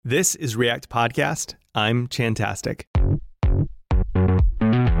This is React Podcast. I'm Chantastic.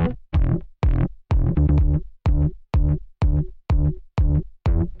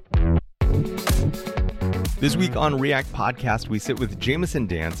 This week on React Podcast, we sit with Jamison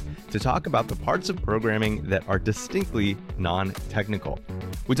Dance to talk about the parts of programming that are distinctly non-technical.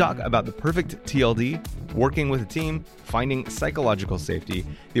 We talk about the perfect TLD, working with a team, finding psychological safety,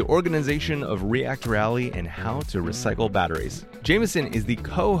 the organization of React Rally, and how to recycle batteries. Jamison is the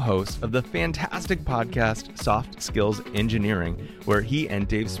co-host of the fantastic podcast Soft Skills Engineering, where he and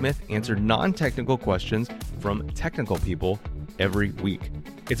Dave Smith answer non-technical questions from technical people every week.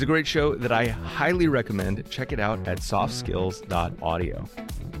 It's a great show that I highly recommend. Check it out at softskills.audio.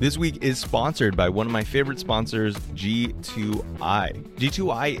 This week is sponsored by one of my favorite sponsors, G2I.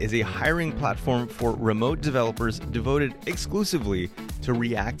 G2I is a hiring platform for remote developers devoted exclusively to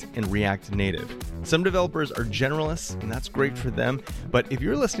React and React Native. Some developers are generalists, and that's great for them, but if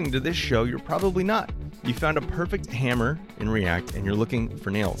you're listening to this show, you're probably not. You found a perfect hammer in React, and you're looking for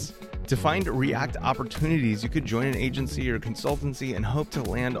nails. To find React opportunities, you could join an agency or consultancy and hope to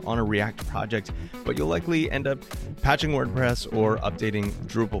land on a React project, but you'll likely end up patching WordPress or updating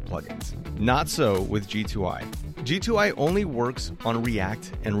Drupal plugins. Not so with G2I. G2I only works on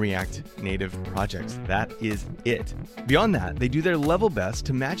React and React Native projects. That is it. Beyond that, they do their level best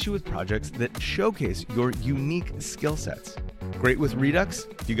to match you with projects that showcase your unique skill sets. Great with Redux?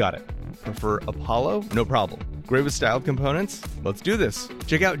 You got it. Prefer Apollo? No problem. Great with styled components? Let's do this.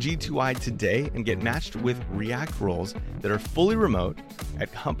 Check out G2I today and get matched with React roles that are fully remote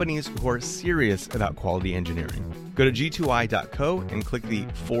at companies who are serious about quality engineering. Go to g2i.co and click the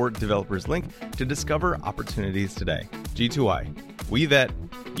For Developers link to discover opportunities today. G2I. We vet,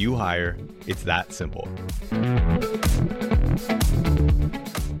 you hire. It's that simple.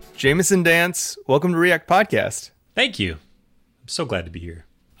 Jamison Dance, welcome to React Podcast. Thank you. I'm so glad to be here.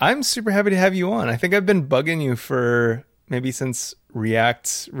 I'm super happy to have you on. I think I've been bugging you for maybe since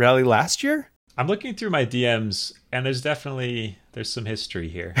React Rally last year. I'm looking through my DMs, and there's some history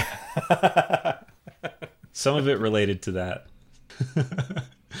here. Some of it related to that.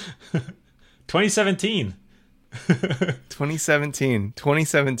 2017.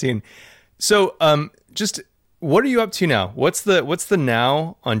 2017. So, just what are you up to now? What's the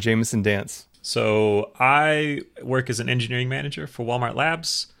now on Jamison Dance? So I work as an engineering manager for Walmart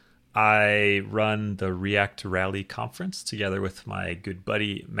Labs. I run the React Rally conference together with my good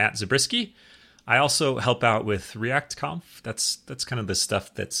buddy Matt Zabriskie. I also help out with React Conf. That's kind of the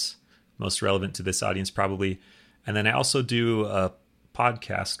stuff that's most relevant to this audience probably. And then I also do a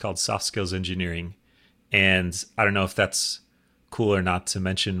podcast called Soft Skills Engineering. And I don't know if that's cool or not to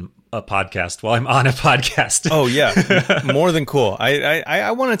mention a podcast while I'm on a podcast. Oh yeah, more than cool.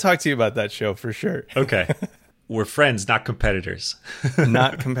 I want to talk to you about that show for sure. Okay. We're friends, not competitors.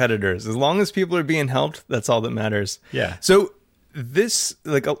 Not competitors. As long as people are being helped, that's all that matters. Yeah. So this,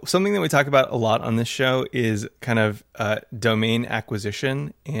 something that we talk about a lot on this show is kind of domain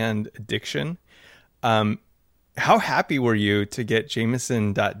acquisition and addiction. How happy were you to get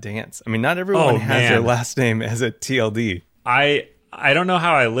Jamison.dance? I mean, not everyone has their last name as a TLD. I don't know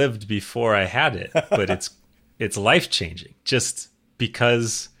how I lived before I had it, but it's life-changing just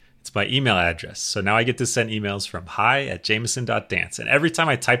because it's my email address. So now I get to send emails from hi@jamison.dance. And every time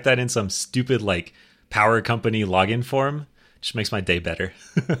I type that in some stupid power company login form, it just makes my day better.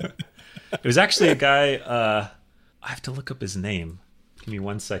 It was actually a guy, I have to look up his name. Give me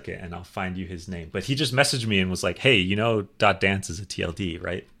 1 second and I'll find you his name. But he just messaged me and was like, hey, .dance is a TLD,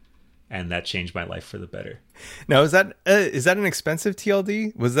 right? And that changed my life for the better. Now, is that an expensive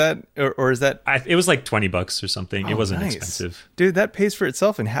TLD? Was that, or is that? It was like $20 or something. It wasn't expensive. Dude, that pays for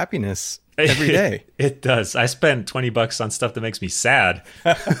itself in happiness every day. It does. I spent $20 on stuff that makes me sad.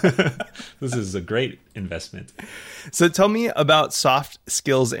 This is a great investment. So tell me about Soft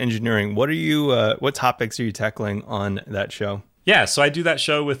Skills Engineering. What topics are you tackling on that show? Yeah, so I do that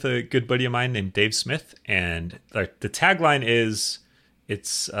show with a good buddy of mine named Dave Smith. And the tagline is, it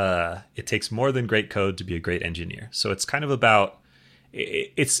takes more than great code to be a great engineer. So it's kind of about,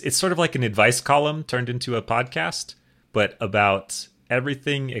 it's sort of like an advice column turned into a podcast, but about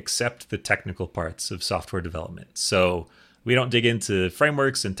everything except the technical parts of software development. So we don't dig into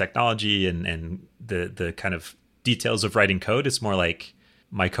frameworks and technology and the kind of details of writing code. It's more like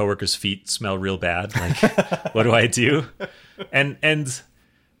my coworkers' feet smell real bad. Like, what do I do? And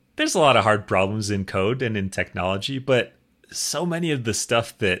there's a lot of hard problems in code and in technology, but so many of the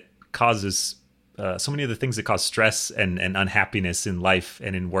stuff that causes, so many of the things that cause stress and unhappiness in life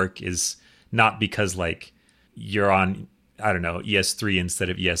and in work is not because you're on, I don't know, ES3 instead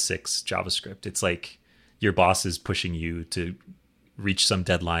of ES6 JavaScript. It's like your boss is pushing you to reach some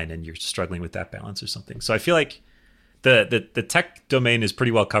deadline and you're struggling with that balance or something. So I feel like the tech domain is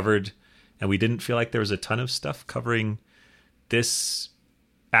pretty well covered, and we didn't feel like there was a ton of stuff covering this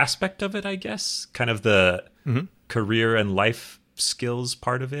aspect of it, I guess, kind of the career and life skills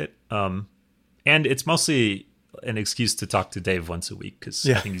part of it. And it's mostly an excuse to talk to Dave once a week because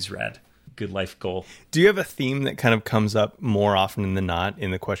I think he's rad. Good life goal. Do you have a theme that kind of comes up more often than not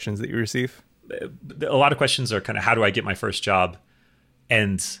in the questions that you receive? A lot of questions are kind of, how do I get my first job?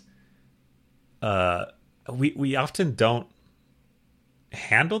 And we often don't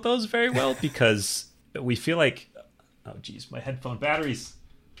handle those very well because we feel like, oh geez, my headphone batteries.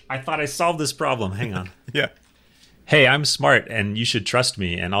 I thought I solved this problem. Hang on. Yeah. Hey, I'm smart and you should trust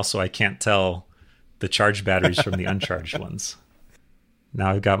me. And also I can't tell the charged batteries from the uncharged ones.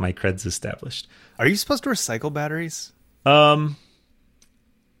 Now I've got my creds established. Are you supposed to recycle batteries? I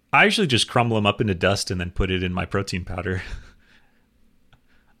usually just crumble them up into dust and then put it in my protein powder.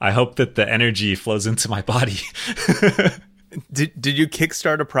 I hope that the energy flows into my body. Did you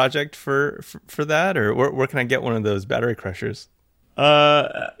kickstart a project for that, or where can I get one of those battery crushers?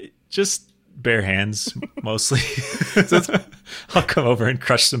 Just bare hands mostly. So I'll come over and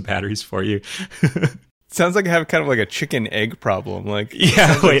crush some batteries for you. Sounds like I have kind of like a chicken egg problem. Like,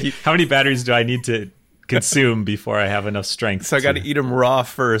 yeah, wait, how many batteries do I need to consume before I have enough strength? So I got to eat them raw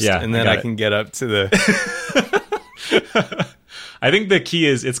first, and then I can get up to the. I think the key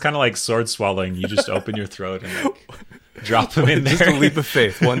is it's kind of like sword swallowing. You just open your throat and like drop them in there. Just a leap of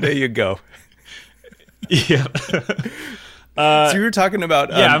faith. One day you go. Yeah. So you were talking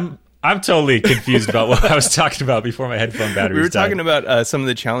about. I'm totally confused about what I was talking about before my headphone batteries We were died. talking about some of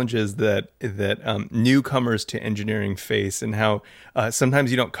the challenges that newcomers to engineering face, and how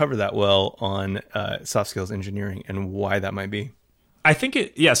sometimes you don't cover that well on soft skills engineering, and why that might be. I think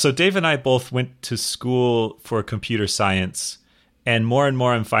so Dave and I both went to school for computer science, and more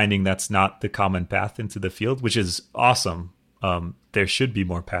I'm finding that's not the common path into the field, which is awesome. There should be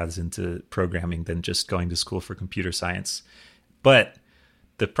more paths into programming than just going to school for computer science. But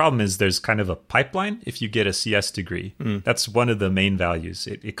the problem is there's kind of a pipeline if you get a CS degree. That's one of the main values.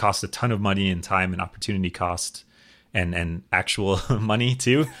 It costs a ton of money and time and opportunity cost and actual money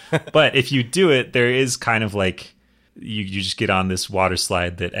too. But if you do it, there is kind of like you just get on this water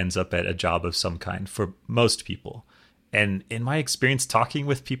slide that ends up at a job of some kind for most people. And in my experience talking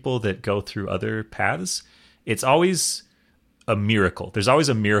with people that go through other paths, it's always a miracle. There's always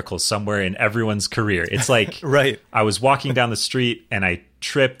a miracle somewhere in everyone's career. It's like right. I was walking down the street and I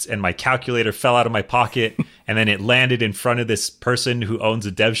tripped and my calculator fell out of my pocket and then it landed in front of this person who owns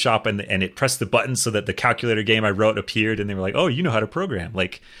a dev shop and it pressed the button so that the calculator game I wrote appeared, and they were like, oh, you know how to program.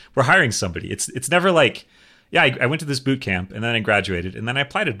 Like, we're hiring somebody. It's never like, yeah, I went to this boot camp and then I graduated and then I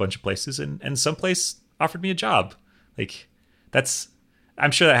applied at a bunch of places and some place offered me a job. Like,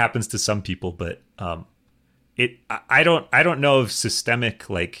 I'm sure that happens to some people, but I don't know of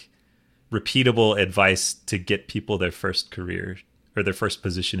systemic, like, repeatable advice to get people their first career or their first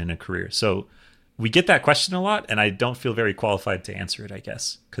position in a career. So we get that question a lot, and I don't feel very qualified to answer it, I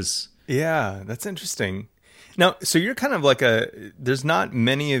guess. Yeah, that's interesting. Now, so you're kind of like there's not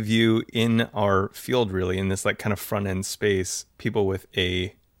many of you in our field really, in this like kind of front end space, people with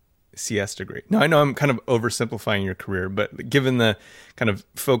a CS degree. Now, I know I'm kind of oversimplifying your career, but given the kind of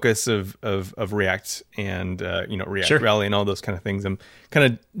focus of React and React Sure. Rally and all those kind of things, I'm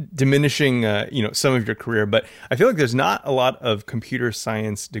kind of diminishing some of your career. But I feel like there's not a lot of computer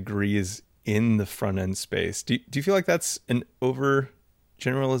science degrees in the front end space. Do you feel like that's an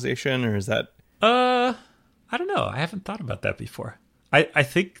overgeneralization, or is that? I don't know. I haven't thought about that before. I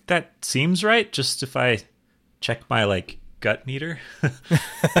think that seems right. Just if I check my like gut meter.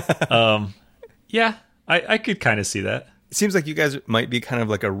 Yeah, I could kind of see that. It seems like you guys might be kind of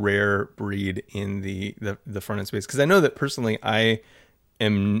like a rare breed in the front end space, because I know that personally I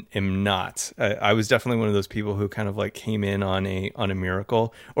am not. I was definitely one of those people who kind of like came in on a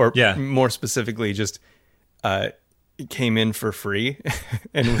miracle, or more specifically just came in for free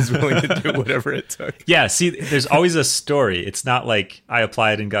and was willing to do whatever it took. Yeah, see, there's always a story. It's not like I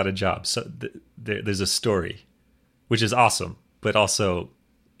applied and got a job. So there's a story, which is awesome, but also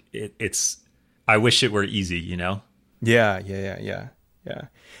it's I wish it were easy, you know? Yeah.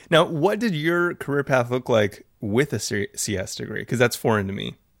 Now, what did your career path look like with a CS degree? Because that's foreign to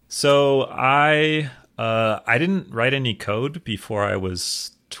me. So I didn't write any code before I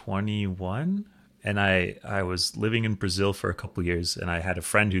was 21, and I was living in Brazil for a couple years, and I had a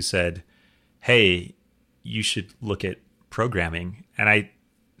friend who said, "Hey, you should look at programming." And I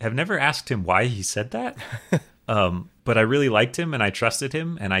have never asked him why he said that. But I really liked him and I trusted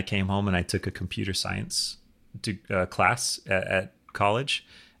him, and I came home and I took a computer science class at college,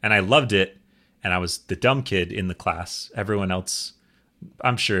 and I loved it. And I was the dumb kid in the class. Everyone else,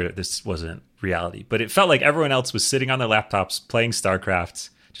 I'm sure this wasn't reality, but it felt like everyone else was sitting on their laptops playing StarCraft,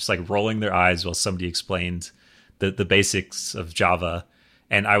 just like rolling their eyes while somebody explained the basics of Java.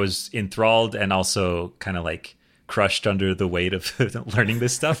 And I was enthralled and also kind of like crushed under the weight of learning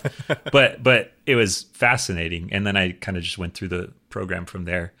this stuff. But it was fascinating. And then I kind of just went through the program from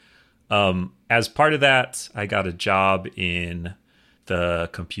there. As part of that, I got a job in the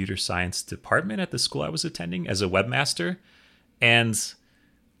computer science department at the school I was attending as a webmaster. And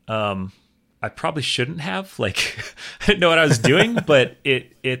I probably shouldn't have, like, I didn't know what I was doing, but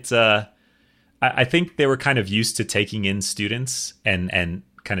I think they were kind of used to taking in students and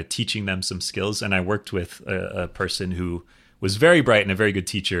kind of teaching them some skills. And I worked with a person who was very bright and a very good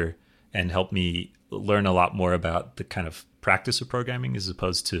teacher and helped me learn a lot more about the kind of practice of programming as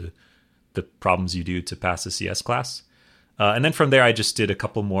opposed to the problems you do to pass a CS class. And then from there, I just did a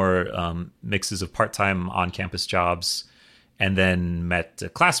couple more mixes of part-time on-campus jobs, and then met a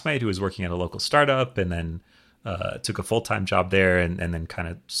classmate who was working at a local startup, and then took a full-time job there, and then kind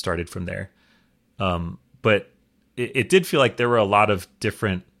of started from there. But it did feel like there were a lot of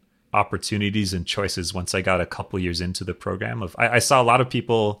different opportunities and choices once I got a couple years into the program. I saw a lot of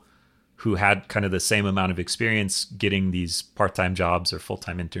people who had kind of the same amount of experience getting these part-time jobs or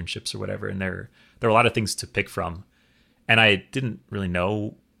full-time internships or whatever, and there were a lot of things to pick from. And I didn't really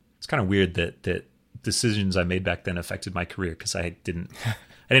know. It's kind of weird that decisions I made back then affected my career, because I didn't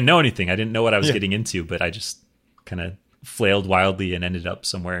know anything. I didn't know what I was getting into, but I just kind of flailed wildly and ended up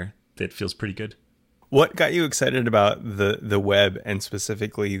somewhere that feels pretty good. What got you excited about the web and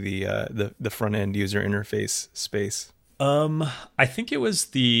specifically the front end user interface space? I think it was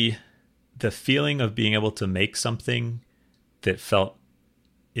the feeling of being able to make something that felt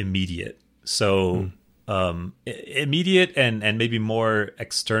immediate. So immediate and maybe more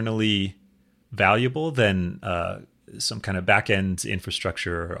externally valuable than some kind of back-end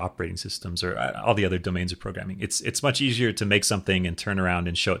infrastructure or operating systems or all the other domains of programming. It's much easier to make something and turn around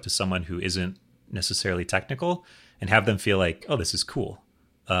and show it to someone who isn't necessarily technical and have them feel like, oh, this is cool.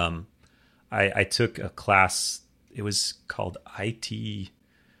 I took a class, it was called IT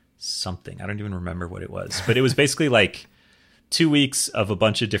something. I don't even remember what it was, but it was basically like 2 weeks of a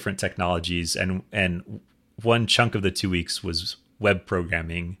bunch of different technologies, and one chunk of the 2 weeks was web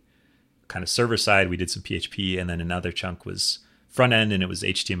programming, kind of server side. We did some PHP, and then another chunk was front end, and it was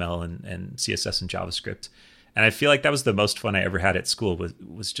HTML and CSS and JavaScript. And I feel like that was the most fun I ever had at school,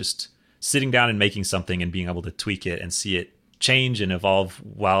 was just sitting down and making something and being able to tweak it and see it change and evolve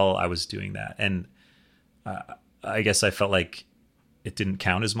while I was doing that. And I guess I felt like it didn't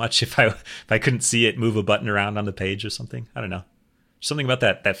count as much if I couldn't see it move a button around on the page or something. I don't know. Something about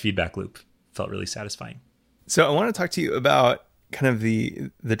that feedback loop felt really satisfying. So I want to talk to you about kind of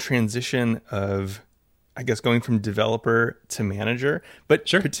the transition of, I guess, going from developer to manager, but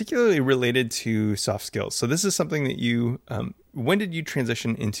Sure. particularly related to soft skills. So this is something that you, when did you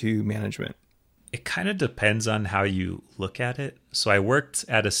transition into management? It kind of depends on how you look at it. So I worked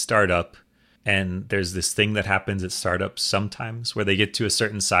at a startup, and there's this thing that happens at startups sometimes where they get to a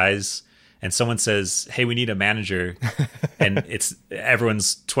certain size and someone says, hey, we need a manager. And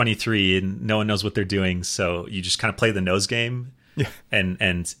everyone's 23 and no one knows what they're doing. So you just kind of play the nose game. Yeah.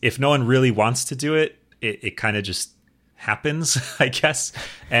 And if no one really wants to do it, it kind of just happens, I guess.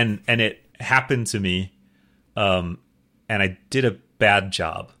 And it happened to me. And I did a bad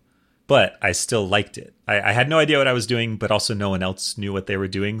job, but I still liked it. I had no idea what I was doing, but also no one else knew what they were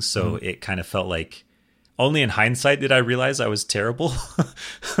doing. So it kind of felt like only in hindsight did I realize I was terrible.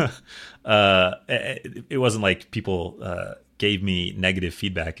 It wasn't like people gave me negative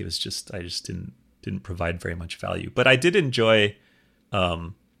feedback. It was just, I just didn't provide very much value. But I did enjoy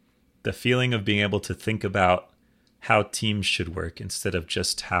the feeling of being able to think about how teams should work instead of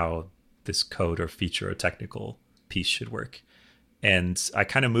just how this code or feature or technical piece should work. And I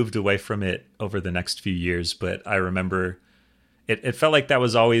kind of moved away from it over the next few years, but I remember it felt like that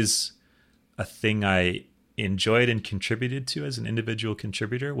was always a thing I enjoyed and contributed to as an individual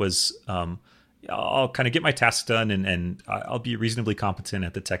contributor. Was I'll kind of get my tasks done and I'll be reasonably competent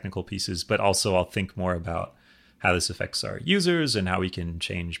at the technical pieces, but also I'll think more about how this affects our users and how we can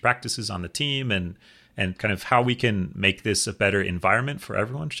change practices on the team and kind of how we can make this a better environment for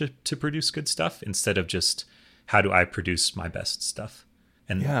everyone to produce good stuff instead of just how do I produce my best stuff?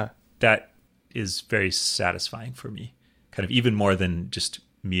 And that is very satisfying for me, kind of even more than just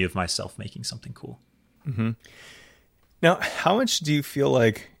me of myself making something cool. Mm-hmm. Now, how much do you feel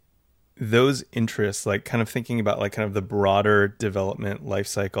like those interests, like kind of thinking about like kind of the broader development life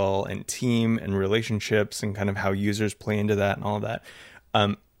cycle and team and relationships and kind of how users play into that and all of that,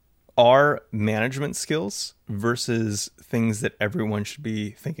 are management skills versus things that everyone should be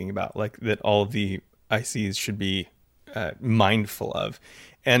thinking about, like that all of the ICs should be mindful of.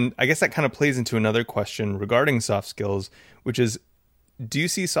 And I guess that kind of plays into another question regarding soft skills, which is, do you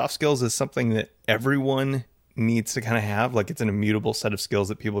see soft skills as something that everyone needs to kind of have, like it's an immutable set of skills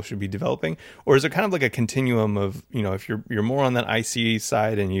that people should be developing? Or is there kind of like a continuum of, you know, if you're more on that IC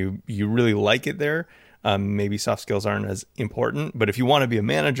side and you really like it there, maybe soft skills aren't as important, but if you want to be a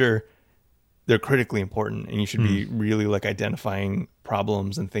manager, they're critically important, and you should be really like identifying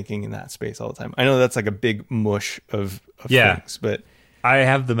problems and thinking in that space all the time. I know that's like a big mush of things, but I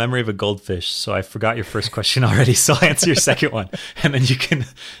have the memory of a goldfish, so I forgot your first question already. So I'll answer your second one, and then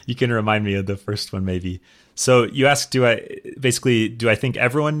you can remind me of the first one maybe. So you asked, do I think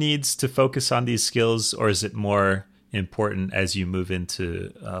everyone needs to focus on these skills, or is it more important as you move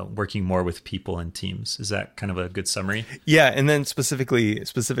into working more with people and teams? Is that kind of a good summary? Yeah, and then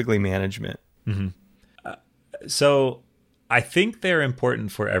specifically management. Mm-hmm. So I think they're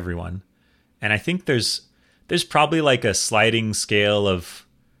important for everyone, and I think there's probably like a sliding scale of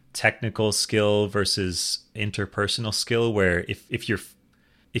technical skill versus interpersonal skill, where if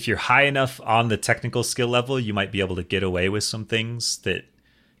you're high enough on the technical skill level, you might be able to get away with some things that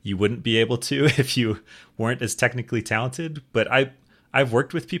you wouldn't be able to if you weren't as technically talented. But I've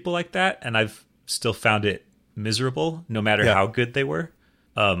worked with people like that, and I've still found it miserable, no matter how good they were.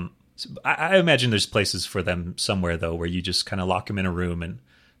 So I imagine there's places for them somewhere, though, where you just kind of lock them in a room and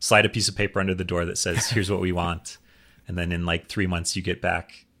slide a piece of paper under the door that says, here's what we want. And then in like 3 months, you get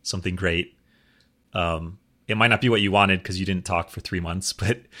back something great. It might not be what you wanted because you didn't talk for 3 months,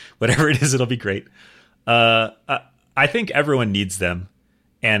 but whatever it is, it'll be great. I think everyone needs them.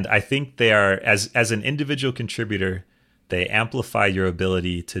 And I think they are, as an individual contributor, they amplify your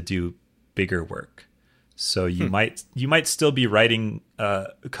ability to do bigger work. So you might still be writing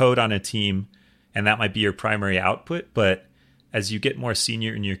code on a team, and that might be your primary output. But as you get more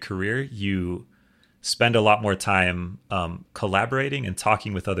senior in your career, you spend a lot more time collaborating and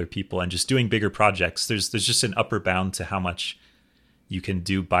talking with other people and just doing bigger projects. There's just an upper bound to how much you can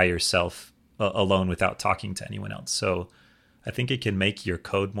do by yourself alone without talking to anyone else. So I think it can make your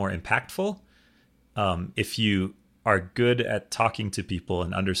code more impactful if you are good at talking to people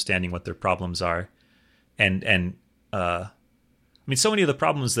and understanding what their problems are. And I mean, so many of the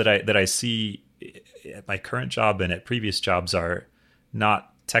problems that I see at my current job and at previous jobs are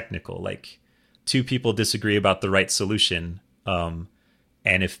not technical. Like, two people disagree about the right solution, and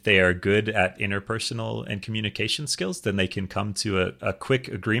if they are good at interpersonal and communication skills, then they can come to a quick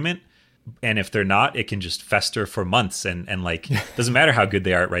agreement. And if they're not, it can just fester for months. And like, doesn't matter how good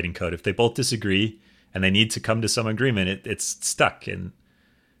they are at writing code. If they both disagree and they need to come to some agreement, it's stuck. And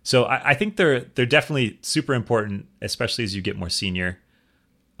so I think they're definitely super important, especially as you get more senior.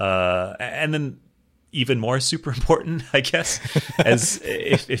 And then even more super important, I guess, as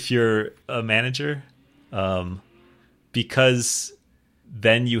if you're a manager, because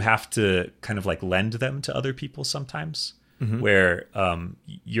then you have to kind of like lend them to other people sometimes, where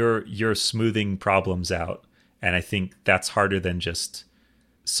you're smoothing problems out. And I think that's harder than just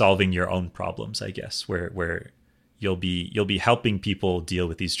solving your own problems, I guess, where you'll be helping people deal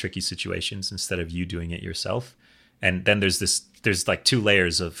with these tricky situations instead of you doing it yourself. And then there's like two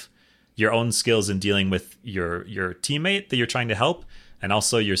layers of your own skills in dealing with your teammate that you're trying to help, and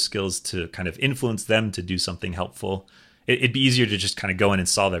also your skills to kind of influence them to do something helpful. It'd be easier to just kind of go in and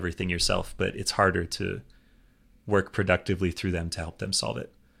solve everything yourself, but it's harder to work productively through them to help them solve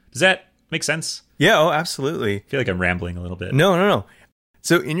it. Does that make sense? Yeah, oh, absolutely. I feel like I'm rambling a little bit. No.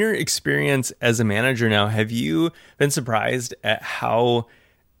 So in your experience as a manager now, have you been surprised at how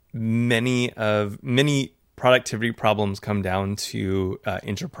many productivity problems come down to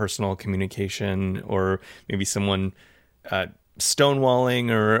interpersonal communication, or maybe someone stonewalling,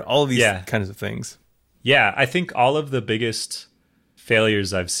 or all of these kinds of things? Yeah, I think all of the biggest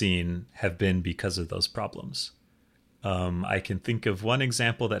failures I've seen have been because of those problems. I can think of one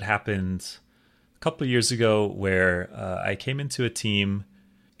example that happened a couple of years ago where I came into a team,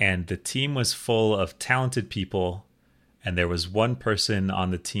 and the team was full of talented people, and there was one person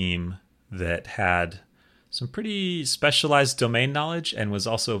on the team that had some pretty specialized domain knowledge and was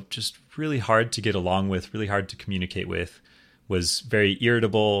also just really hard to get along with, really hard to communicate with, was very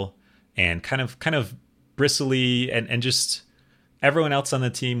irritable and kind of bristly, and just everyone else on the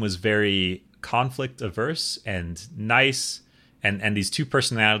team was very conflict averse and nice, and these two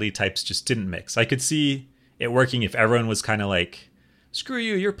personality types just didn't mix. I could see it working if everyone was kind of like screw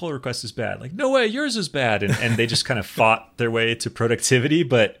you, your pull request is bad. Like, no way, yours is bad. And they just kind of fought their way to productivity,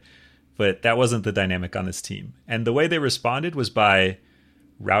 but that wasn't the dynamic on this team. And the way they responded was by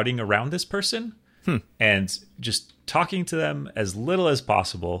routing around this person and just talking to them as little as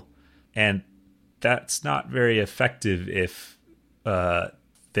possible. And that's not very effective if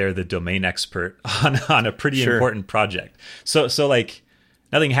they're the domain expert on a pretty important project. So like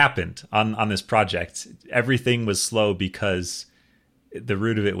nothing happened on this project. Everything was slow because the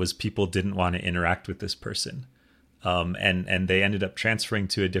root of it was people didn't want to interact with this person. And they ended up transferring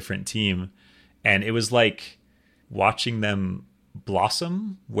to a different team. And it was like watching them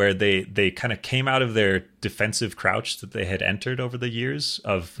blossom, where they kind of came out of their defensive crouch that they had entered over the years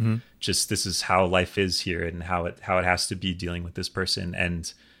of just, this is how life is here and how it has to be dealing with this person.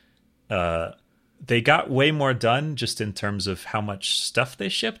 And they got way more done just in terms of how much stuff they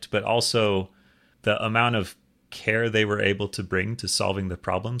shipped, but also the amount of care they were able to bring to solving the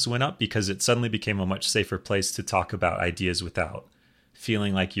problems went up, because it suddenly became a much safer place to talk about ideas without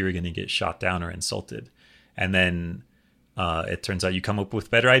feeling like you were going to get shot down or insulted. And then it turns out you come up with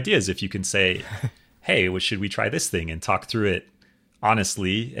better ideas if you can say, hey, well, should we try this thing, and talk through it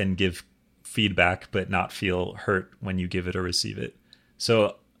honestly and give feedback, but not feel hurt when you give it or receive it.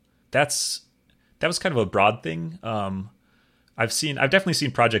 So that was kind of a broad thing. I've definitely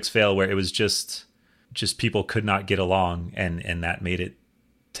seen projects fail where it was just people could not get along, and that made it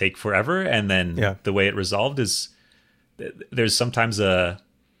take forever. And then the way it resolved is there's sometimes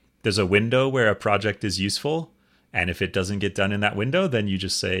there's a window where a project is useful. And if it doesn't get done in that window, then you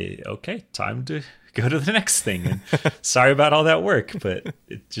just say, okay, time to go to the next thing. And sorry about all that work, but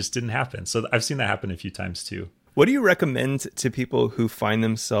it just didn't happen. So I've seen that happen a few times too. What do you recommend to people who find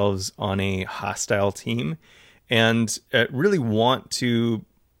themselves on a hostile team and really want to,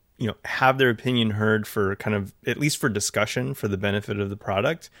 have their opinion heard for kind of, at least for discussion, for the benefit of the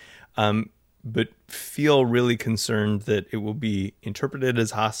product, but feel really concerned that it will be interpreted as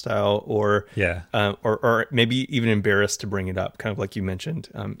hostile or maybe even embarrassed to bring it up, kind of like you mentioned.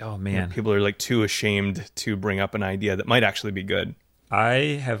 Oh man, people are like too ashamed to bring up an idea that might actually be good.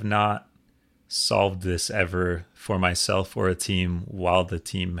 I have not solved this ever for myself or a team while the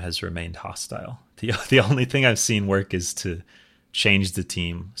team has remained hostile. The only thing I've seen work is to change the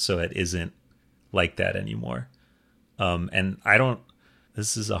team so it isn't like that anymore. And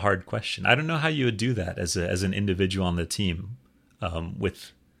this is a hard question. I don't know how you would do that as an individual on the team,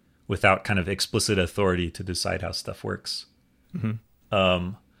 without kind of explicit authority to decide how stuff works. Mm-hmm.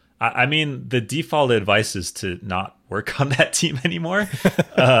 I mean, the default advice is to not work on that team anymore.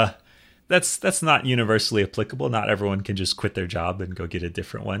 That's not universally applicable. Not everyone can just quit their job and go get a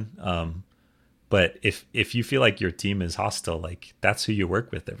different one. But if you feel like your team is hostile, like that's who you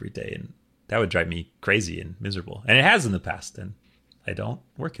work with every day, and that would drive me crazy and miserable. And it has in the past, and I don't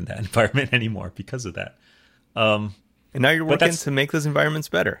work in that environment anymore because of that. And now you're working to make those environments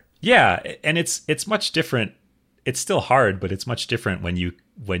better. Yeah, and it's much different. It's still hard, but it's much different when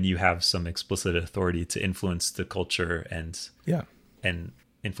you have some explicit authority to influence the culture and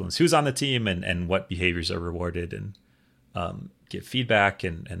influence who's on the team and what behaviors are rewarded and give feedback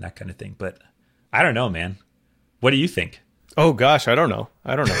and that kind of thing. But I don't know, man. What do you think? Oh gosh, I don't know.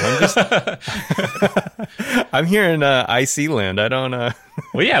 I'm just I'm here in IC land. I don't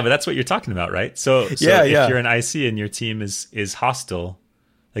Well, yeah, but that's what you're talking about, right? So if you're an IC and your team is hostile,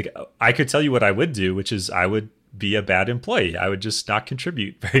 like I could tell you what I would do, which is I would be a bad employee. I would just not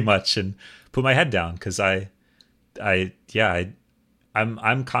contribute very much and put my head down, because I'm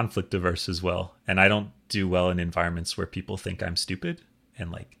conflict averse as well, and I don't do well in environments where people think I'm stupid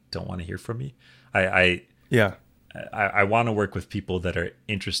and like don't want to hear from me. I want to work with people that are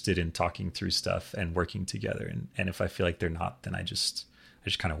interested in talking through stuff and working together. And if I feel like they're not, then I just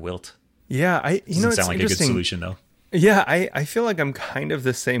kind of wilt. Yeah. Doesn't sound like a good solution though. Yeah. I feel like I'm kind of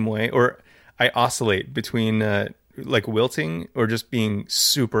the same way, or I oscillate between like wilting or just being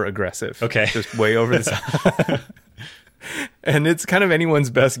super aggressive. Okay. Just way over the top. And it's kind of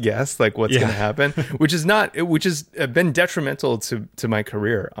anyone's best guess, like what's going to happen, which has been detrimental to my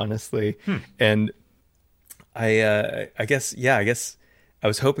career, honestly. And I guess I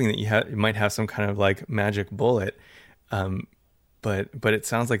was hoping that you might have some kind of like magic bullet. But it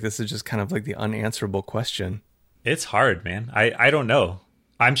sounds like this is just kind of like the unanswerable question. It's hard, man. I don't know.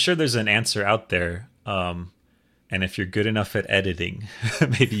 I'm sure there's an answer out there. And if you're good enough at editing,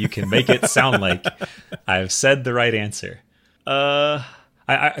 maybe you can make it sound like I've said the right answer. So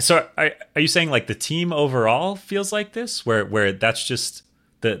are you saying like the team overall feels like this, where that's just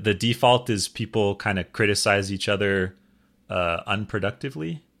the default is people kind of criticize each other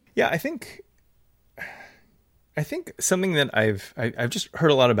unproductively? Yeah, I think I think something that I've just heard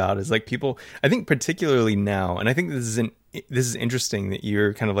a lot about is like people, I think particularly now, and I think this is interesting that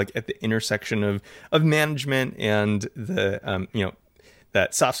you're kind of like at the intersection of management and the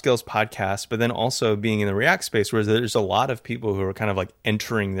that soft skills podcast, but then also being in the React space where there's a lot of people who are kind of like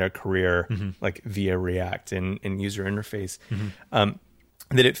entering their career like via React and user interface.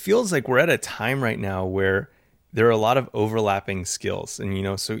 That it feels like we're at a time right now where there are a lot of overlapping skills,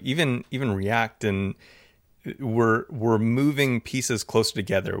 and so even React, and we're moving pieces closer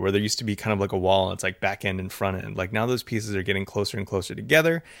together where there used to be kind of like a wall, and it's like back end and front end. Like now those pieces are getting closer and closer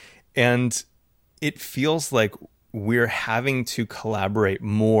together, and it feels like we're having to collaborate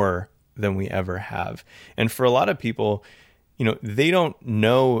more than we ever have. And for a lot of people, they don't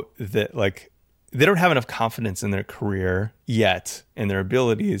know that, like, they don't have enough confidence in their career yet and their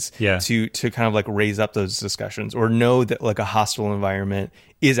abilities to kind of like raise up those discussions, or know that like a hostile environment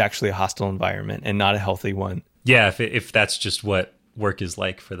is actually a hostile environment and not a healthy one. Yeah, if that's just what work is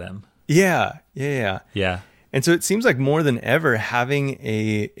like for them. Yeah. And so it seems like more than ever, having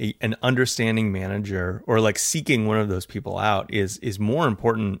an understanding manager, or like seeking one of those people out, is more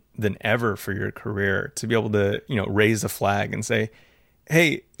important than ever for your career, to be able to raise a flag and say,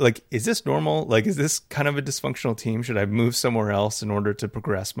 hey, like, is this normal? Like, is this kind of a dysfunctional team? Should I move somewhere else in order to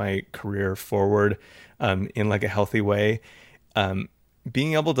progress my career forward in like a healthy way?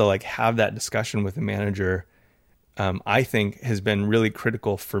 Being able to like have that discussion with a manager, I think has been really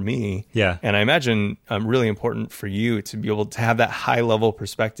critical for me. Yeah. And I imagine really important for you to be able to have that high level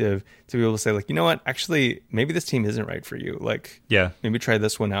perspective, to be able to say like, you know what, actually, maybe this team isn't right for you. Like, maybe try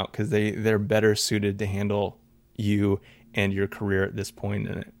this one out because they're better suited to handle you and your career at this point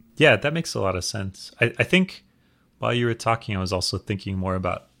in it. Yeah, that makes a lot of sense. I think while you were talking, I was also thinking more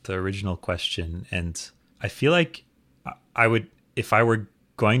about the original question. And I feel like I would, if I were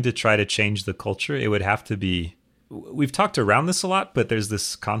going to try to change the culture, it would have to be, we've talked around this a lot, but there's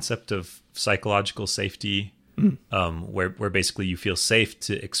this concept of psychological safety, where basically you feel safe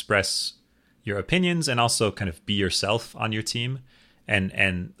to express your opinions and also kind of be yourself on your team.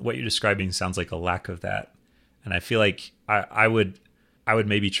 And what you're describing sounds like a lack of that. And I feel like I would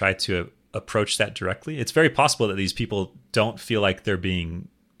maybe try to approach that directly. It's very possible that these people don't feel like they're being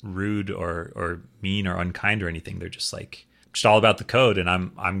rude or mean or unkind or anything. They're just like, just all about the code, and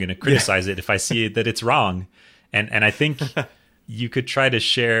I'm going to criticize it if I see that it's wrong. And I think you could try to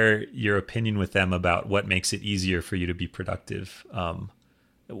share your opinion with them about what makes it easier for you to be productive,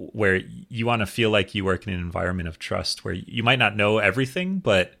 where you want to feel like you work in an environment of trust, where you might not know everything,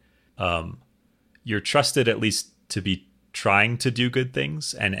 but you're trusted at least to be trying to do good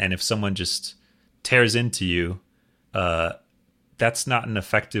things. And if someone just tears into you, that's not an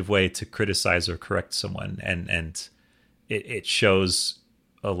effective way to criticize or correct someone. And it shows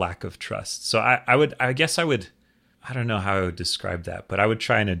a lack of trust. So I guess I don't know how I would describe that, but I would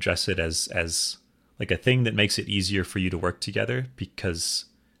try and address it as like a thing that makes it easier for you to work together, because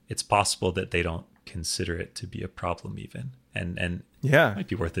it's possible that they don't consider it to be a problem even. And it might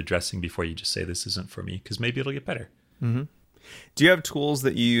be worth addressing before you just say this isn't for me, because maybe it'll get better. Mm-hmm. Do you have tools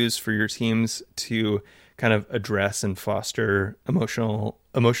that you use for your teams to kind of address and foster emotional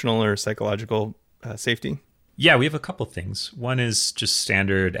or psychological safety? Yeah, we have a couple things. One is just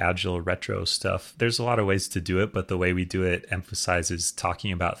standard agile retro stuff. There's a lot of ways to do it, but the way we do it emphasizes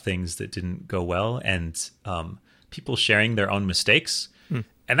talking about things that didn't go well and people sharing their own mistakes.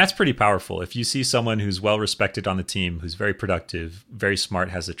 And that's pretty powerful. If you see someone who's well respected on the team, who's very productive, very smart,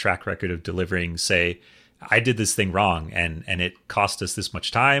 has a track record of delivering, say, I did this thing wrong and it cost us this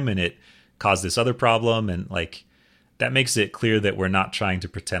much time and it caused this other problem. And like, that makes it clear that we're not trying to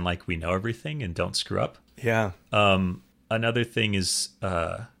pretend like we know everything and don't screw up. Yeah. Another thing is,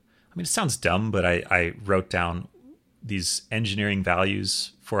 it sounds dumb, but I wrote down these engineering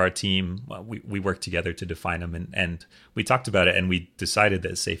values for our team. We worked together to define them, and we talked about it, and we decided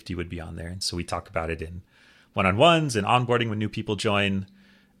that safety would be on there. And so we talk about it in one-on-ones and onboarding when new people join.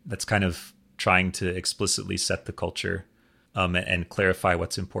 That's kind of trying to explicitly set the culture and clarify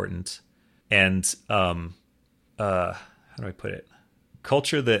what's important. And how do I put it?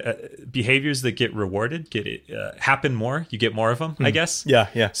 Culture that behaviors that get rewarded happen more. You get more of them, I guess.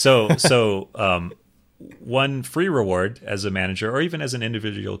 Yeah. So one free reward as a manager or even as an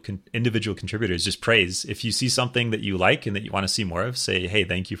individual contributor is just praise. If you see something that you like and that you want to see more of, say, hey,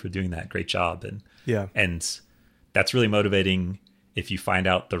 thank you for doing that. Great job. And that's really motivating if you find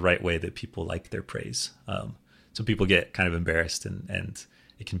out the right way that people like their praise. So people get kind of embarrassed and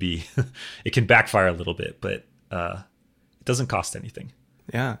it can be, it can backfire a little bit, but it doesn't cost anything.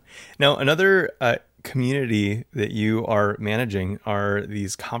 Yeah. Now, another community that you are managing are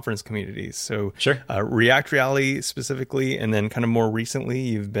these conference communities. So Sure. React Rally specifically, and then kind of more recently,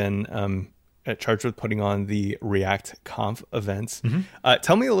 you've been charged with putting on the React Conf events.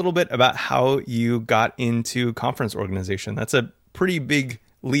 Tell me a little bit about how you got into conference organization. That's a pretty big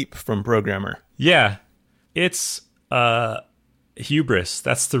leap from programmer. Yeah, it's hubris.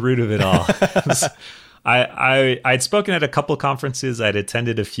 That's the root of it all. I'd spoken at a couple conferences. I'd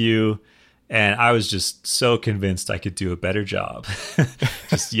attended a few, and I was just so convinced I could do a better job.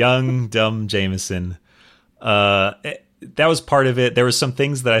 Just young, dumb Jameson. That was part of it. There were some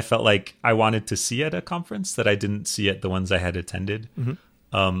things that I felt like I wanted to see at a conference that I didn't see at the ones I had attended.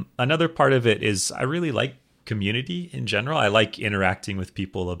 Another part of it is I really like community in general. I like interacting with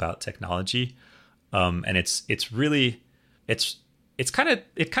people about technology. And it kind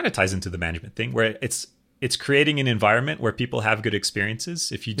of ties into the management thing, where it's creating an environment where people have good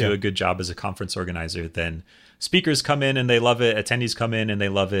experiences. If you do a good job as a conference organizer, then speakers come in and they love it, attendees come in and they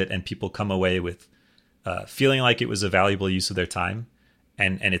love it, and people come away with feeling like it was a valuable use of their time.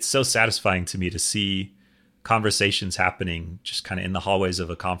 And it's so satisfying to me to see conversations happening just kind of in the hallways of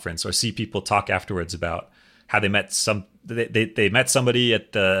a conference, or see people talk afterwards about how they met they met somebody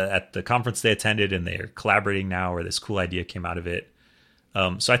at the conference they attended, and they're collaborating now, or this cool idea came out of it.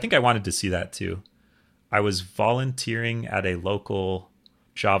 So I think I wanted to see that too. I was volunteering at a local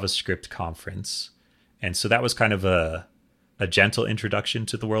JavaScript conference, and so that was kind of a gentle introduction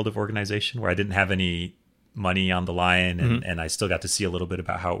to the world of organization, where I didn't have any money on the line, and I still got to see a little bit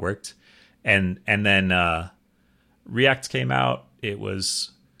about how it worked. And then React came out. It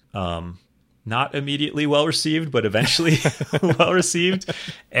was not immediately well received, but eventually well received.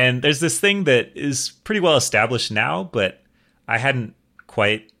 And there's this thing that is pretty well established now, but I hadn't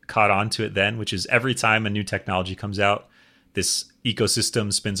quite caught on to it then, which is every time a new technology comes out, this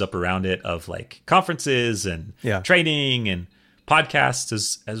ecosystem spins up around it of like conferences and training and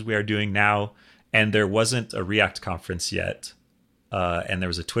podcasts as we are doing now. And there wasn't a React conference yet. And there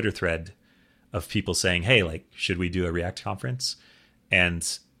was a Twitter thread of people saying, hey, like, should we do a React conference?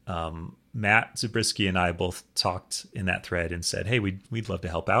 And Matt Zabriskie and I both talked in that thread and said, hey, we'd love to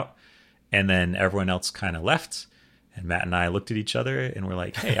help out. And then everyone else kind of left. And Matt and I looked at each other and we're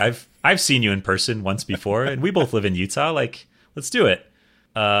like, hey, I've seen you in person once before, and we both live in Utah. Like, let's do it.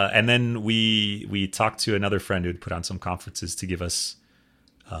 And then we talked to another friend who'd put on some conferences to give us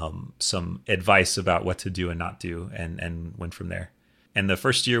some advice about what to do and not do, and went from there. And the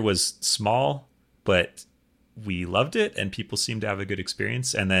first year was small, but we loved it, and people seemed to have a good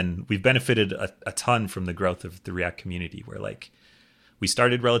experience. And then we've benefited a ton from the growth of the React community, where like we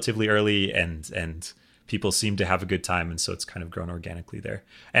started relatively early, and people seem to have a good time. And so it's kind of grown organically there.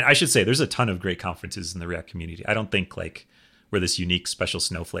 And I should say there's a ton of great conferences in the React community. I don't think like we're this unique special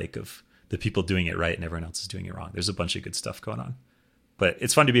snowflake of the people doing it right and everyone else is doing it wrong. There's a bunch of good stuff going on, but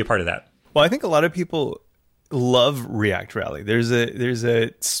it's fun to be a part of that. Well, I think a lot of people love React Rally. There's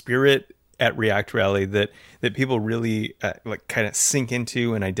a spirit at React Rally that people really like kind of sink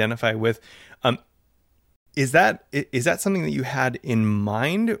into and identify with. Is that something that you had in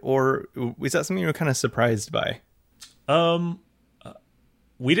mind, or is that something you were kind of surprised by?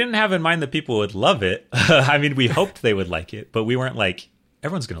 We didn't have in mind that people would love it. I mean, we hoped they would like it, but we weren't like,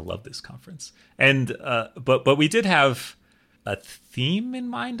 everyone's going to love this conference. And but we did have a theme in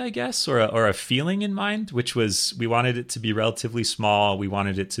mind, I guess, or a feeling in mind, which was we wanted it to be relatively small. We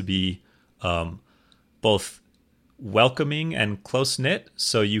wanted it to be both welcoming and close knit,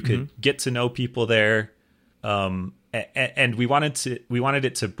 so you could get to know people there. And we wanted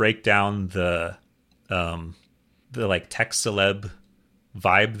it to break down the like tech celeb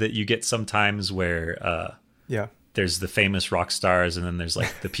vibe that you get sometimes, where there's the famous rock stars and then there's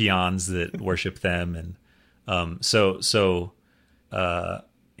like the peons that worship them, and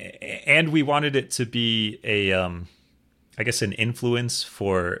and we wanted it to be I guess an influence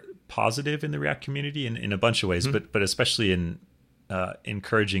for positive in the React community in a bunch of ways, but especially in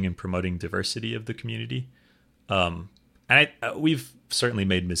encouraging and promoting diversity of the community. And we've certainly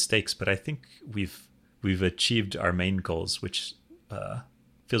made mistakes, but I think we've achieved our main goals, which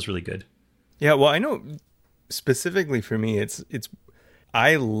feels really good. Yeah, well, I know specifically for me, it's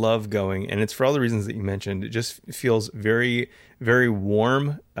I love going, and it's for all the reasons that you mentioned. It just feels very, very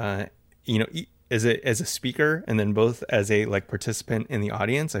warm. As a speaker, and then both as a like participant in the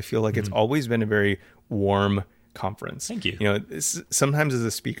audience, I feel like it's always been a very warm conference. Thank you. Sometimes as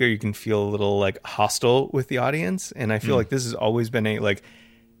a speaker, you can feel a little like hostile with the audience, and I feel like this has always been a like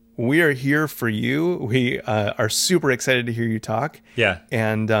we are here for you. We are super excited to hear you talk. Yeah.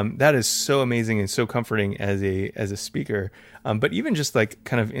 And that is so amazing and so comforting as a speaker. But even just like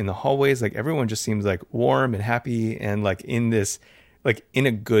kind of in the hallways, like everyone just seems like warm and happy and like in this, like in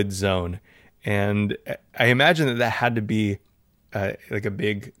a good zone. And I imagine that had to be like a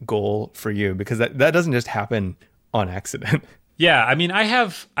big goal for you, because that doesn't just happen on accident. Yeah. I mean, I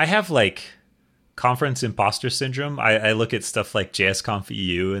have like conference imposter syndrome. I look at stuff like JSConf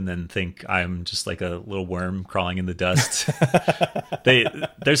EU and then think I'm just like a little worm crawling in the dust.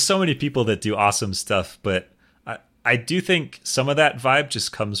 There's so many people that do awesome stuff, but I do think some of that vibe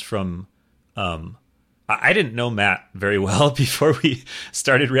just comes from, I didn't know Matt very well before we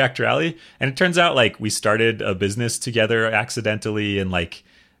started React Rally. And it turns out like we started a business together accidentally. And like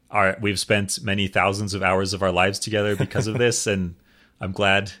we've spent many thousands of hours of our lives together because of this. And I'm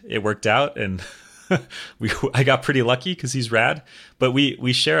glad it worked out. And I got pretty lucky because he's rad. But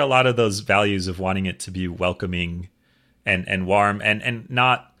we share a lot of those values of wanting it to be welcoming and warm and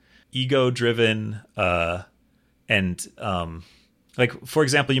not ego driven. Like, for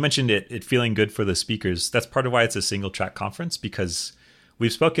example, you mentioned it feeling good for the speakers. That's part of why it's a single track conference, because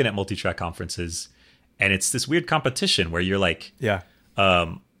we've spoken at multi-track conferences and it's this weird competition where you're like, yeah,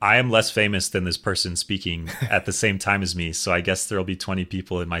 I am less famous than this person speaking at the same time as me. So I guess there'll be 20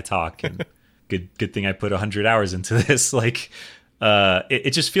 people in my talk, and good thing I put 100 hours into this. Like,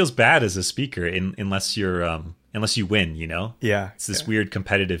 it just feels bad as a speaker unless you win, you know? Yeah. It's this weird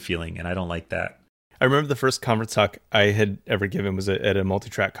competitive feeling, and I don't like that. I remember the first conference talk I had ever given was at a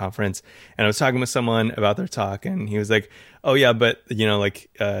multi-track conference, and I was talking with someone about their talk, and he was like, "Oh yeah, but no one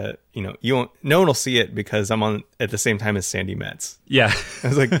will see it because I'm on at the same time as Sandy Metz." Yeah, I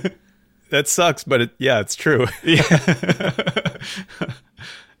was like, "That sucks," but it's true. Yeah,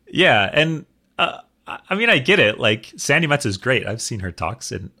 yeah, and I mean, I get it. Like, Sandy Metz is great. I've seen her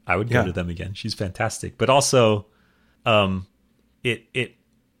talks, and I would go to them again. She's fantastic. But also,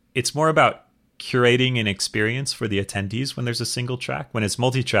 it's more about curating an experience for the attendees when there's a single track. When it's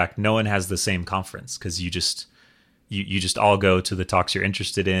multi-track, no one has the same conference because you just all go to the talks you're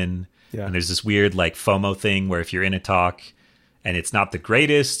interested in. Yeah. And there's this weird like FOMO thing where if you're in a talk and it's not the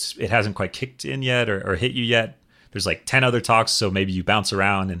greatest, it hasn't quite kicked in yet or hit you yet, there's like 10 other talks, so maybe you bounce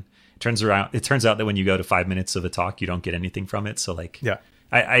around, and it turns out that when you go to 5 minutes of a talk, you don't get anything from it. So like, yeah,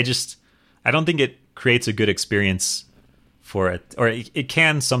 I don't think it creates a good experience for it, or it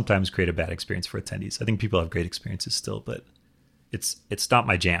can sometimes create a bad experience for attendees. I think people have great experiences still, but it's not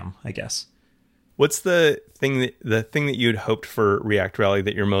my jam, I guess. What's the thing that you'd hoped for React Rally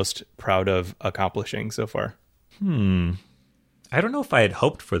that you're most proud of accomplishing so far? I don't know if I had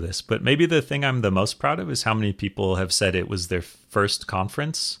hoped for this, but maybe the thing I'm the most proud of is how many people have said it was their first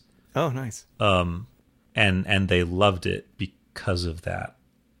conference. Oh, nice. And they loved it because of that.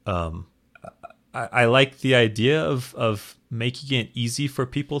 I like the idea of making it easy for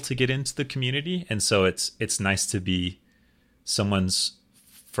people to get into the community. And so it's nice to be someone's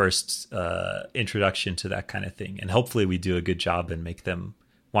first introduction to that kind of thing. And hopefully we do a good job and make them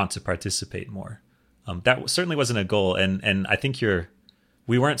want to participate more. That certainly wasn't a goal. And I think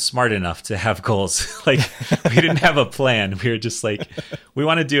we weren't smart enough to have goals. Like, we didn't have a plan. We were just like, we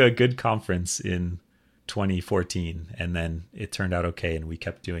want to do a good conference in 2014. And then it turned out okay, and we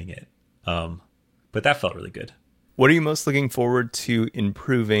kept doing it. But that felt really good. What are you most looking forward to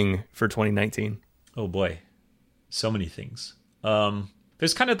improving for 2019? Oh boy, so many things.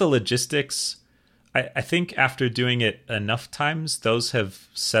 There's kind of the logistics. I think after doing it enough times, those have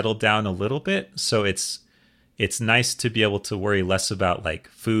settled down a little bit. So it's nice to be able to worry less about like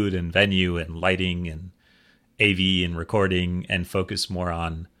food and venue and lighting and AV and recording, and focus more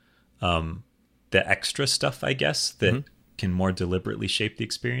on the extra stuff, I guess, that can more deliberately shape the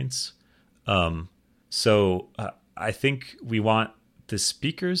experience. So I think we want the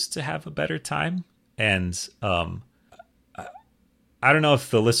speakers to have a better time. And I don't know if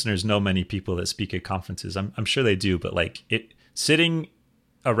the listeners know many people that speak at conferences. I'm sure they do, but like sitting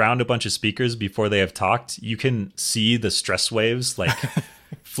around a bunch of speakers before they have talked, you can see the stress waves like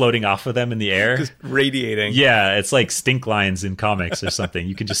floating off of them in the air. Just radiating. Yeah, it's like stink lines in comics or something.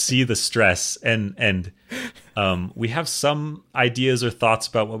 You can just see the stress. And we have some ideas or thoughts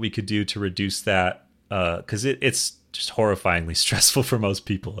about what we could do to reduce that, because it's just horrifyingly stressful for most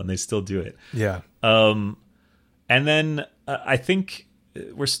people, and they still do it. Yeah. And then I think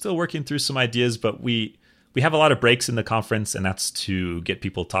we're still working through some ideas, but we have a lot of breaks in the conference, and that's to get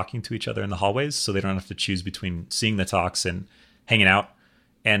people talking to each other in the hallways so they don't have to choose between seeing the talks and hanging out.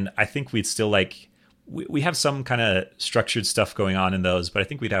 And I think we'd still we have some kind of structured stuff going on in those, but I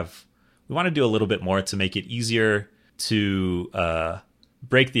think we want to do a little bit more to make it easier to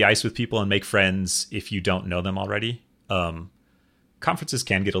break the ice with people and make friends if you don't know them already. Conferences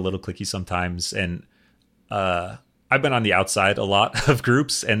can get a little cliquey sometimes, and I've been on the outside a lot of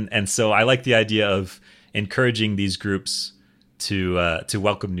groups, and so I like the idea of encouraging these groups to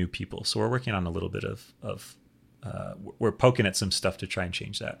welcome new people. So we're working on a little bit of we're poking at some stuff to try and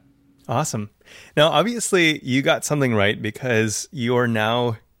change that. Awesome. Now, obviously, you got something right because you're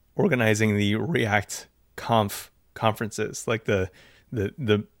now organizing the React Conf conferences, like the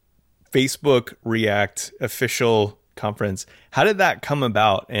Facebook React official conference. How did that come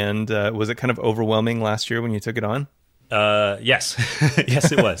about? And was it kind of overwhelming last year when you took it on? Yes,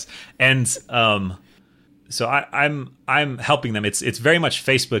 yes, it was. And so I'm helping them. It's very much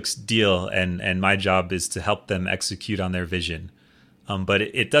Facebook's deal, and my job is to help them execute on their vision. But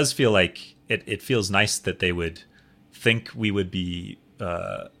it does feel like it feels nice that they would think we would be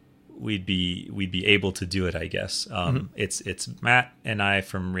we'd be able to do it, I guess. It's Matt and I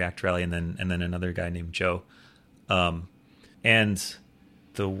from React Rally, and then another guy named Joe. And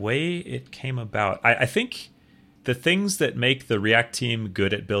the way it came about, I think the things that make the React team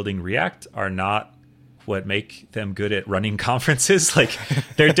good at building React are not what make them good at running conferences. Like,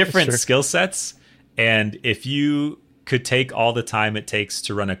 they're different Sure. skill sets. And if you could take all the time it takes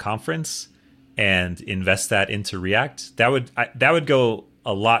to run a conference and invest that into React, that would go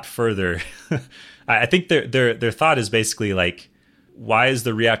a lot further. I think their thought is basically like, why is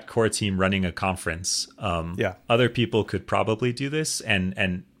the React core team running a conference? Other people could probably do this,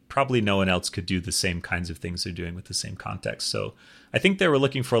 and probably no one else could do the same kinds of things they're doing with the same context. So I think they were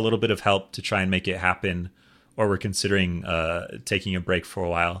looking for a little bit of help to try and make it happen, or were considering taking a break for a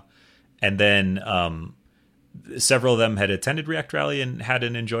while. And then several of them had attended React Rally and had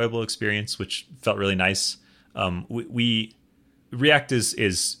an enjoyable experience, which felt really nice. React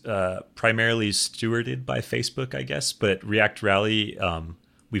is primarily stewarded by Facebook, I guess, but React Rally,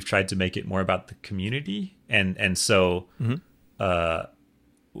 we've tried to make it more about the community, and so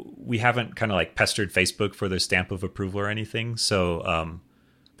we haven't kind of like pestered Facebook for their stamp of approval or anything. So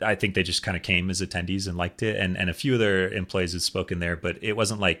I think they just kind of came as attendees and liked it, and a few of their employees had spoken there, but it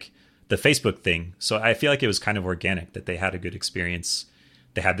wasn't like the Facebook thing. So I feel like it was kind of organic that they had a good experience.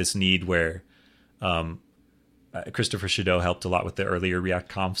 They had this need where Christopher Shadow helped a lot with the earlier React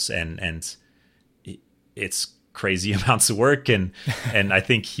Confs, and it's crazy amounts of work, and I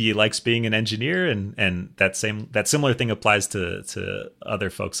think he likes being an engineer, and that similar thing applies to other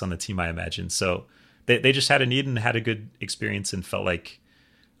folks on the team, I imagine. So they just had a need and had a good experience, and felt like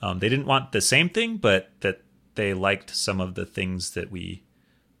they didn't want the same thing, but that they liked some of the things that we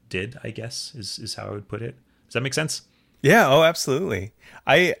did, I guess is how I would put it. Does that make sense? Yeah. Oh, absolutely.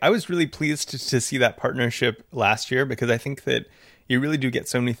 I was really pleased to see that partnership last year, because I think that you really do get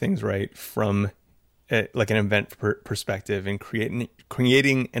so many things right from like an event perspective, and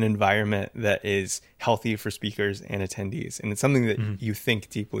creating an environment that is healthy for speakers and attendees. And it's something that you think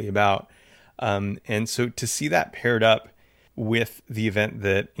deeply about. And so to see that paired up with the event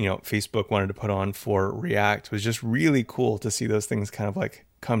that, Facebook wanted to put on for React was just really cool to see those things kind of like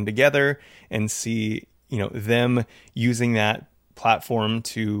come together, and see, them using that platform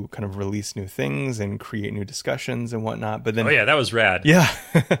to kind of release new things and create new discussions and whatnot. But then, oh yeah, that was rad. Yeah.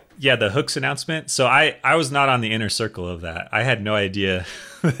 Yeah, the hooks announcement. So I was not on the inner circle of that. I had no idea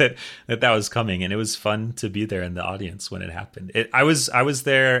that was coming, and it was fun to be there in the audience when it happened. I was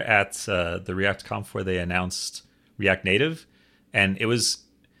there at the React Conf where they announced React Native, and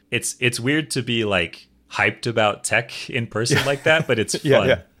it's weird to be like hyped about tech in person like that, but it's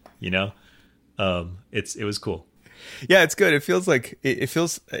fun. It was cool. Yeah, it's good. It feels like it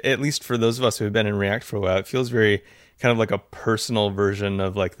feels, at least for those of us who have been in React for a while, it feels very kind of like a personal version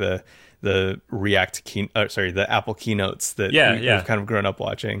of like the the Apple keynotes that we've kind of grown up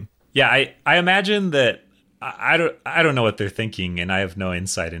watching. Yeah, I imagine that I don't know what they're thinking, and I have no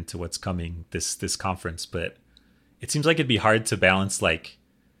insight into what's coming this conference, but it seems like it'd be hard to balance like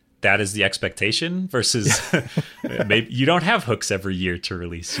that is the expectation versus maybe you don't have hooks every year to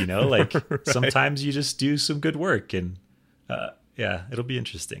release, like right. Sometimes you just do some good work, and it'll be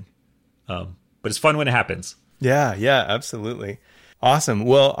interesting. But it's fun when it happens. Yeah, absolutely. Awesome.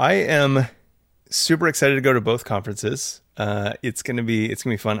 Well, I am super excited to go to both conferences. It's going to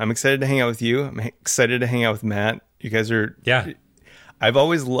be fun. I'm excited to hang out with you. I'm excited to hang out with Matt. You guys are, I've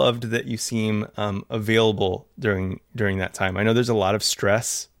always loved that you seem available during that time. I know there's a lot of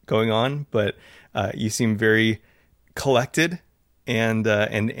stress going on, but you seem very collected and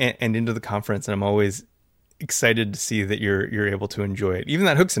into the conference, and I'm always excited to see that you're able to enjoy it. Even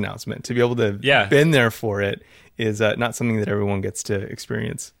that hooks announcement, to be able to been there for it is not something that everyone gets to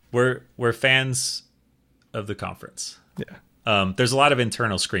experience. We're fans of the conference. Yeah. There's a lot of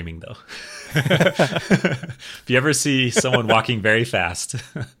internal screaming, though. If you ever see someone walking very fast,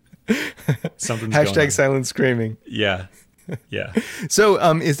 something's going on. #silent screaming. Yeah. Yeah. So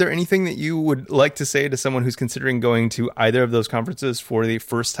is there anything that you would like to say to someone who's considering going to either of those conferences for the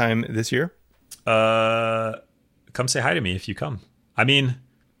first time this year? Come say hi to me if you come. I mean,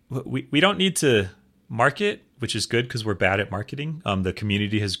 we don't need to market, which is good because we're bad at marketing. The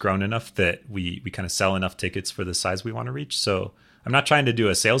community has grown enough that we kind of sell enough tickets for the size we want to reach. So I'm not trying to do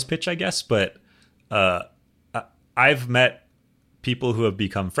a sales pitch, I guess, but I've met people who have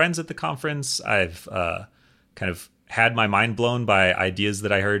become friends at the conference. I've kind of had my mind blown by ideas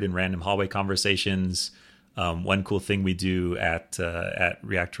that I heard in random hallway conversations. One cool thing we do at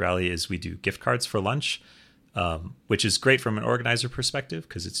React Rally is we do gift cards for lunch, which is great from an organizer perspective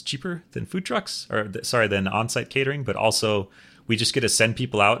because it's cheaper than food trucks, than on-site catering. But also, we just get to send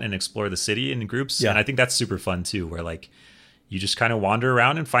people out and explore the city in groups, and I think that's super fun too. Where like you just kind of wander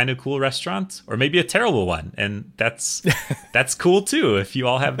around and find a cool restaurant, or maybe a terrible one, and that's cool too. If you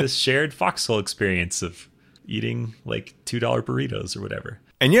all have this shared foxhole experience of eating like $2 burritos or whatever.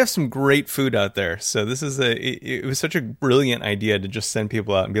 And you have some great food out there. So this is it was such a brilliant idea to just send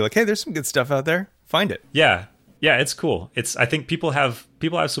people out and be like, hey, there's some good stuff out there. Find it. Yeah. Yeah, it's cool. I think people have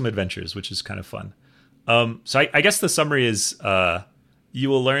some adventures, which is kind of fun. So I guess the summary is you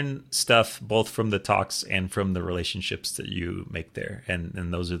will learn stuff both from the talks and from the relationships that you make there.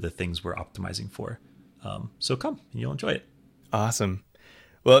 And those are the things we're optimizing for. So come, you'll enjoy it. Awesome.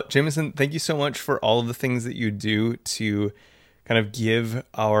 Well, Jameson, thank you so much for all of the things that you do to kind of give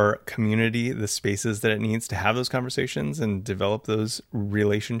our community the spaces that it needs to have those conversations and develop those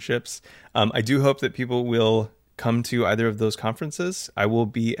relationships. I do hope that people will come to either of those conferences. I will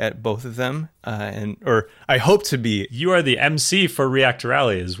be at both of them, or I hope to be. You are the MC for React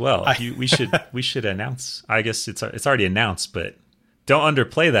Rally as well. We should announce. I guess it's already announced, but don't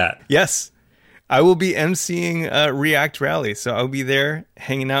underplay that. Yes. I will be emceeing React Rally, so I'll be there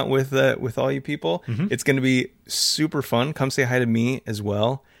hanging out with all you people. Mm-hmm. It's going to be super fun. Come say hi to me as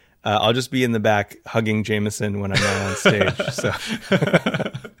well. I'll just be in the back hugging Jameson when I'm not on stage. So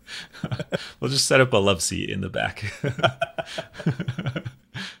we'll just set up a love seat in the back.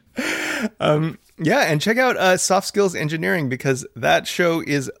 Yeah, and check out Soft Skills Engineering because that show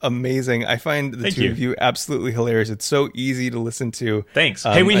is amazing. I find the two of you absolutely hilarious. It's so easy to listen to. Thanks.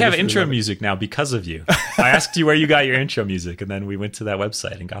 Hey, we have intro music now because of you. I asked you where you got your intro music, and then we went to that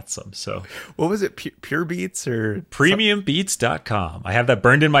website and got some. So what was it? Pure Beats or PremiumBeats.com. I have that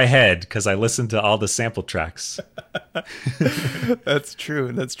burned in my head because I listened to all the sample tracks. That's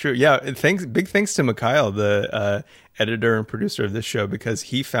true. That's true. Yeah. Big thanks to Mikhail, the editor and producer of this show, because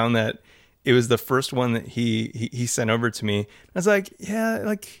he found that it was the first one that he sent over to me. I was like, yeah,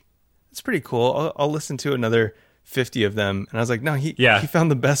 like it's pretty cool. I'll listen to another 50 of them. And I was like, no, he found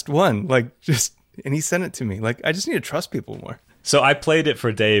the best one. And he sent it to me. Like, I just need to trust people more. So I played it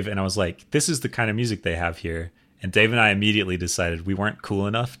for Dave and I was like, this is the kind of music they have here. And Dave and I immediately decided we weren't cool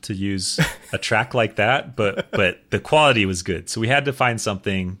enough to use a track like that, but the quality was good. So we had to find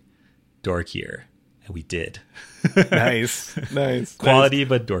something dorkier, and we did. Nice. Quality,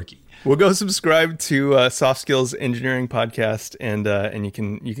 but dorky. We'll go subscribe to Soft Skills Engineering Podcast, and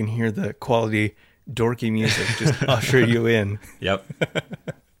you can hear the quality dorky music just usher you in. Yep.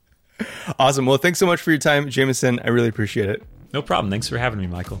 Awesome. Well, thanks so much for your time, Jameson. I really appreciate it. No problem. Thanks for having me,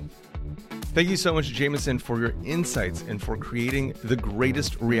 Michael. Thank you so much, Jameson, for your insights and for creating the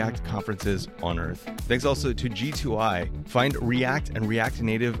greatest React conferences on earth. Thanks also to G2I. Find React and React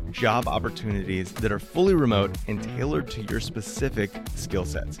Native job opportunities that are fully remote and tailored to your specific skill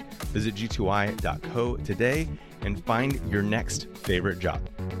sets. Visit g2i.co today and find your next favorite job.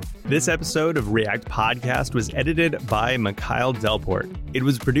 This episode of React Podcast was edited by Mikhail Delport. It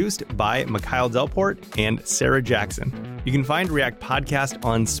was produced by Mikhail Delport and Sarah Jackson. You can find React Podcast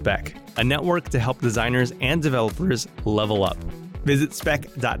on Spec, a network to help designers and developers level up. Visit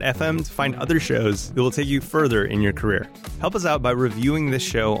spec.fm to find other shows that will take you further in your career. Help us out by reviewing this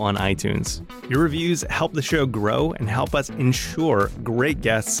show on iTunes. Your reviews help the show grow and help us ensure great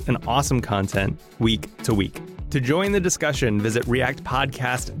guests and awesome content week to week. To join the discussion, visit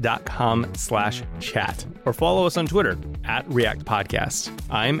reactpodcast.com/chat or follow us on Twitter @ReactPodcast.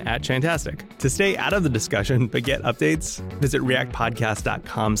 I'm @Chantastic. To stay out of the discussion but get updates, visit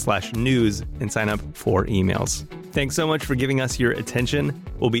reactpodcast.com/news and sign up for emails. Thanks so much for giving us your attention.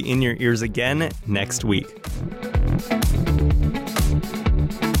 We'll be in your ears again next week.